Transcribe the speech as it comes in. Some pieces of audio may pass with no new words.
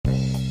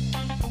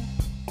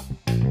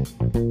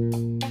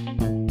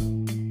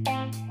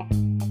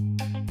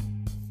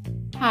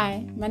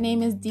Hi, my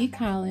name is Dee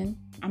Collin.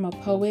 I'm a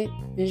poet,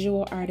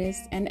 visual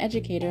artist, and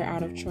educator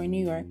out of Troy,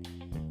 New York.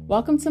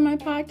 Welcome to my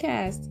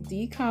podcast,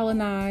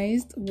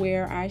 Decolonized,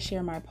 where I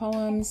share my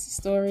poems,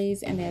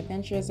 stories, and the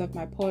adventures of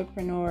my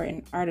poetpreneur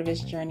and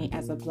artivist journey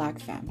as a Black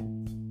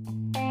femme.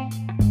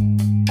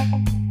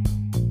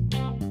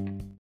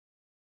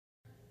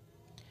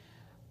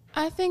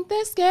 I think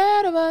they're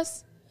scared of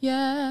us,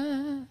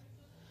 yeah.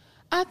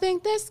 I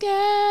think they're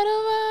scared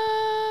of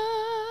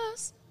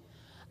us.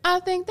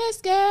 I think they're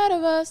scared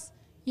of us,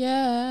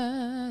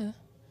 yeah.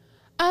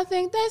 I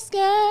think they're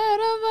scared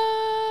of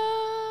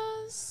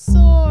us.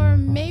 Or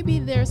maybe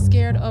they're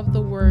scared of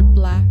the word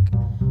Black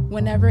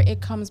whenever it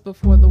comes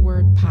before the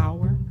word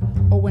power,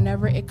 or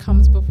whenever it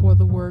comes before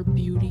the word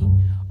beauty,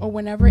 or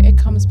whenever it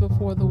comes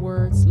before the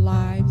words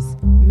lives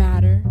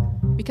matter,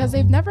 because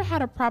they've never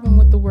had a problem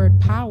with the word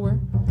power,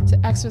 to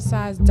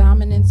exercise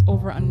dominance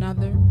over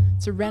another,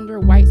 to render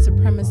white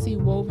supremacy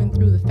woven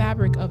through the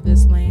fabric of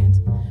this land.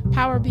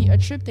 Power be a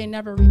trip they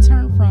never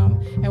return from,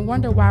 and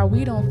wonder why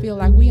we don't feel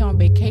like we on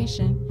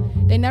vacation.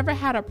 They never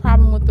had a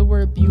problem with the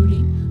word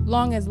beauty,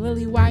 long as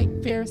lily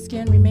white, fair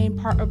skin remained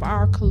part of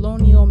our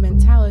colonial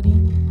mentality.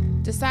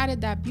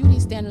 Decided that beauty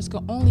standards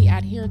could only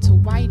adhere to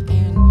white,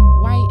 and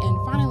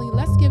finally,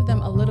 let's give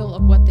them a little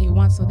of what they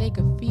want so they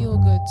could feel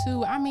good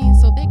too.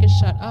 So they could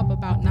shut up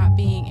about not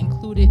being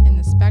included in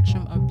the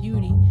spectrum of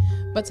beauty.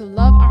 But to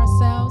love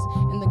ourselves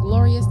in the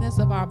gloriousness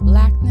of our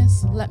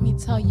Blackness, let me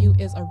tell you,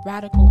 is a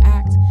radical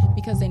act,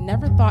 because they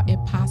never thought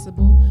it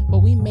possible, but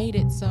we made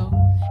it so.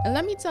 And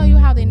let me tell you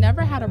how they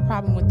never had a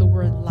problem with the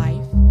word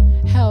life.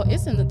 Hell,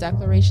 it's in the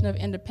Declaration of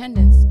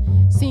Independence.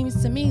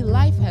 Seems to me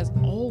life has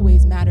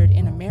always mattered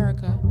in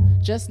America,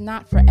 just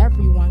not for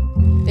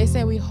everyone. They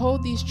say we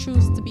hold these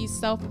truths to be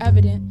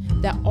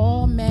self-evident, that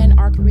all men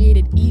are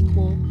created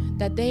equal,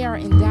 that they are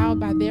endowed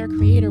by their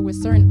Creator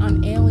with certain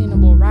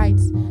unalienable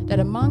rights, that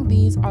among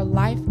these are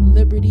life,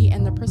 liberty,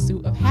 and the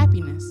pursuit of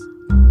happiness.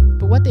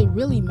 But what they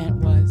really meant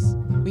was,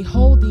 we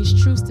hold these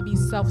truths to be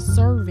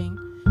self-serving,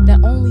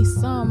 that only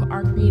some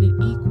are created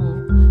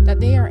equal, that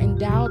they are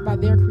endowed by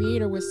their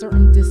Creator with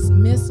certain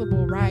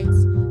dismissible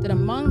rights, that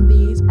among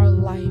these are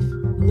life,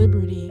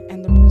 liberty,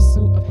 and the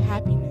pursuit of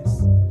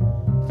happiness.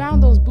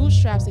 Found those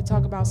bootstraps they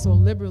talk about so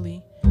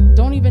liberally.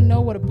 Don't even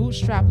know what a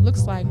bootstrap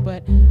looks like,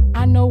 but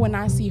I know when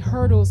I see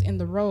hurdles in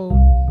the road.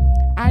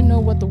 I know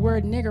what the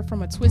word nigger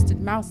from a twisted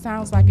mouth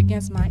sounds like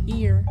against my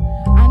ear.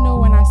 I know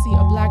when I see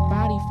a black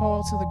body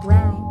fall to the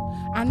ground.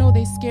 I know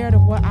they scared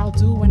of what I'll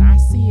do when I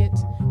see it,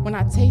 when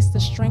I taste the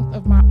strength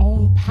of my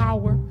own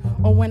power,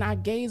 or when I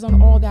gaze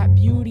on all that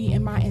beauty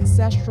in my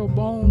ancestral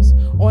bones,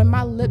 or in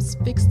my lips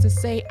fixed to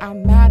say I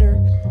matter.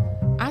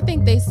 I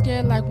think they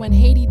scared like when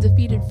Haiti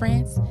defeated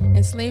France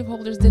and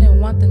slaveholders didn't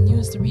want the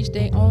news to reach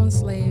their own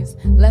slaves,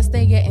 lest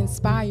they get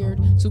inspired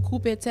to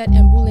coupe tete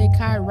and boule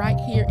kai right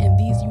here in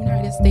these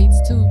United States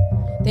too.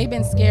 They've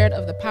been scared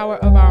of the power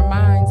of our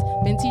minds,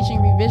 been teaching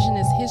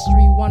revisionist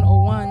history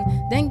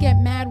 101, then get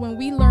mad when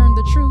we learn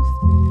the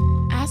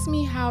truth. Ask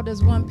me how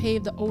does one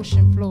pave the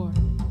ocean floor,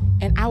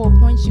 and I will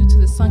point you to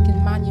the sunken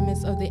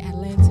monuments of the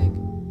Atlantic.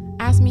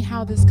 Ask me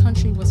how this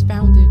country was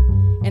founded,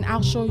 and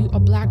I'll show you a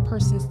black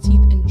person's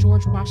teeth in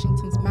George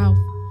Washington's mouth.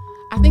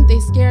 I think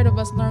they scared of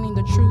us learning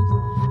the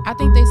truth. I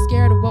think they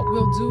scared of what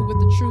we'll do with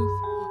the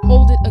truth.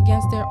 Hold it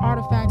against their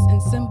artifacts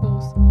and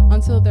symbols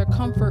until their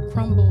comfort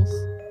crumbles.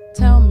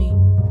 Tell me,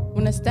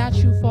 when a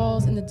statue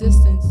falls in the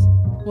distance,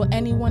 will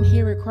anyone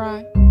hear it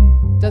cry?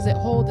 Does it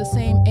hold the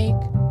same ache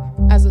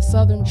as a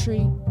southern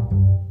tree?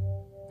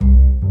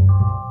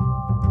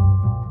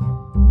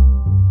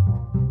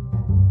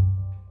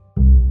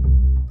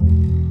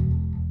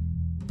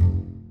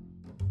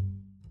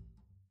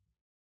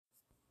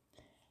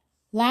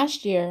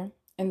 Last year,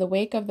 in the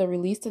wake of the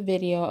released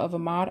video of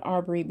Ahmaud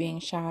Arbery being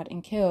shot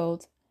and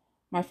killed,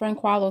 my friend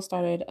Qualo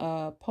started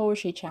a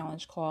poetry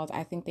challenge called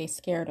I Think They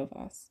Scared of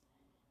Us.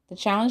 The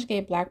challenge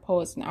gave Black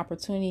poets an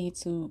opportunity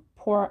to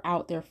pour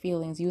out their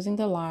feelings using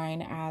the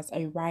line as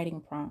a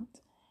writing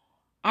prompt.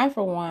 I,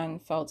 for one,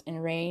 felt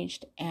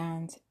enraged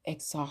and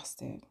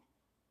exhausted.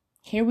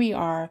 Here we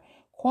are,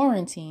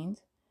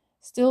 quarantined,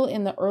 still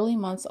in the early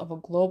months of a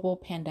global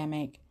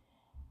pandemic,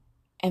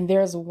 and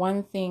there's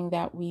one thing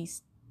that we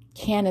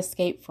can't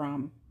escape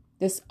from,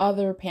 this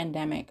other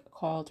pandemic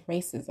called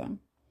racism.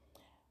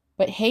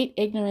 But hate,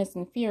 ignorance,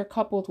 and fear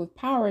coupled with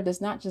power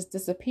does not just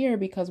disappear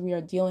because we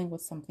are dealing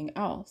with something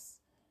else.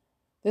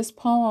 This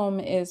poem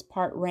is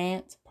part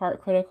rant,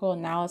 part critical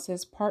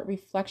analysis, part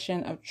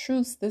reflection of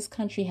truths this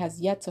country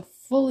has yet to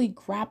fully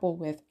grapple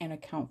with and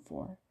account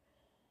for.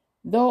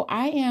 Though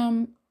I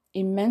am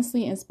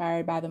immensely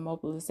inspired by the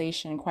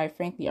mobilization, quite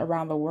frankly,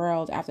 around the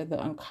world after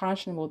the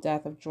unconscionable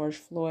death of George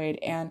Floyd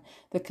and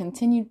the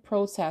continued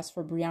protests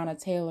for Breonna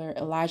Taylor,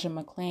 Elijah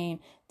McClain,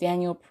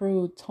 Daniel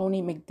Prude,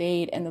 Tony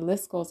McDade, and the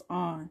list goes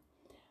on.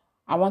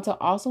 I want to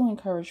also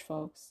encourage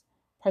folks,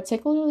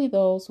 particularly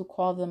those who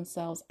call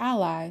themselves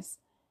allies,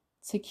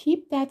 to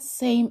keep that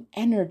same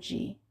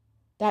energy,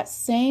 that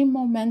same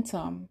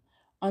momentum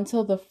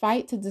until the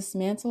fight to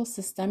dismantle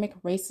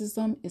systemic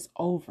racism is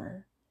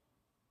over.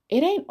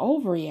 It ain't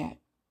over yet.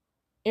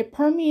 It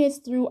permeates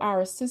through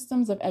our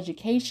systems of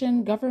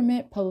education,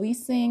 government,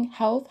 policing,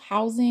 health,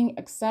 housing,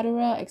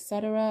 etc.,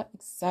 etc.,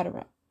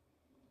 etc.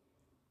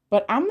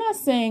 But I'm not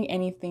saying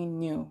anything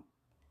new.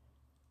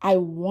 I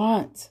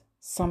want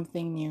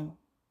something new.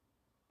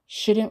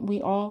 Shouldn't we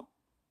all?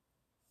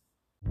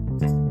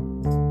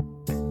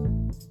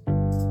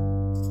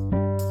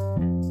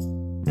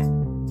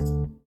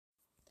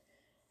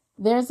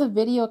 There's a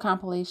video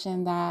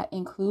compilation that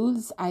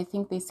includes I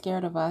Think They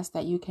Scared of Us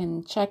that you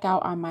can check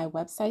out on my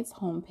website's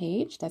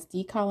homepage. That's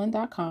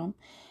dcollin.com.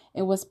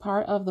 It was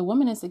part of the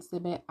Womanist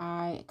exhibit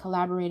I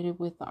collaborated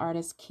with the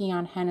artist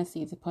Keon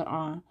Hennessy to put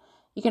on.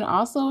 You can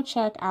also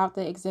check out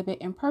the exhibit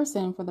in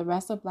person for the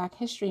rest of Black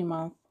History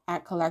Month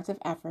at Collective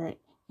Effort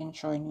in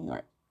Troy, New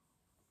York.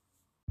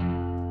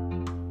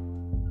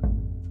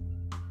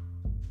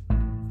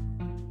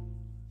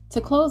 To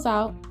close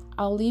out,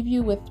 I'll leave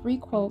you with 3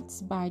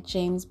 quotes by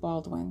James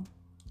Baldwin.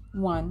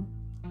 1.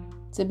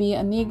 To be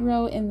a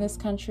Negro in this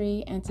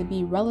country and to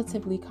be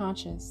relatively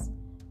conscious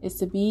is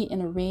to be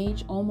in a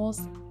rage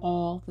almost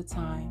all the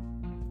time.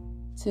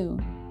 2.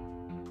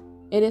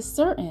 It is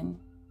certain,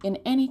 in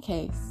any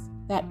case,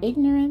 that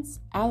ignorance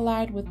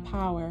allied with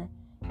power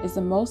is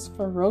the most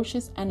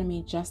ferocious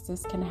enemy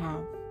justice can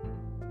have.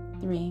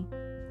 3.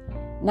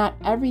 Not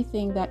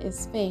everything that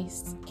is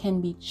faced can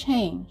be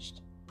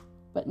changed,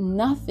 but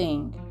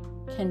nothing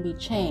can be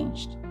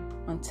changed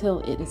until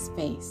it is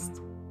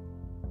faced.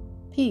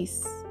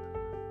 Peace,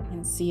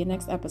 and see you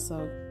next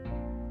episode.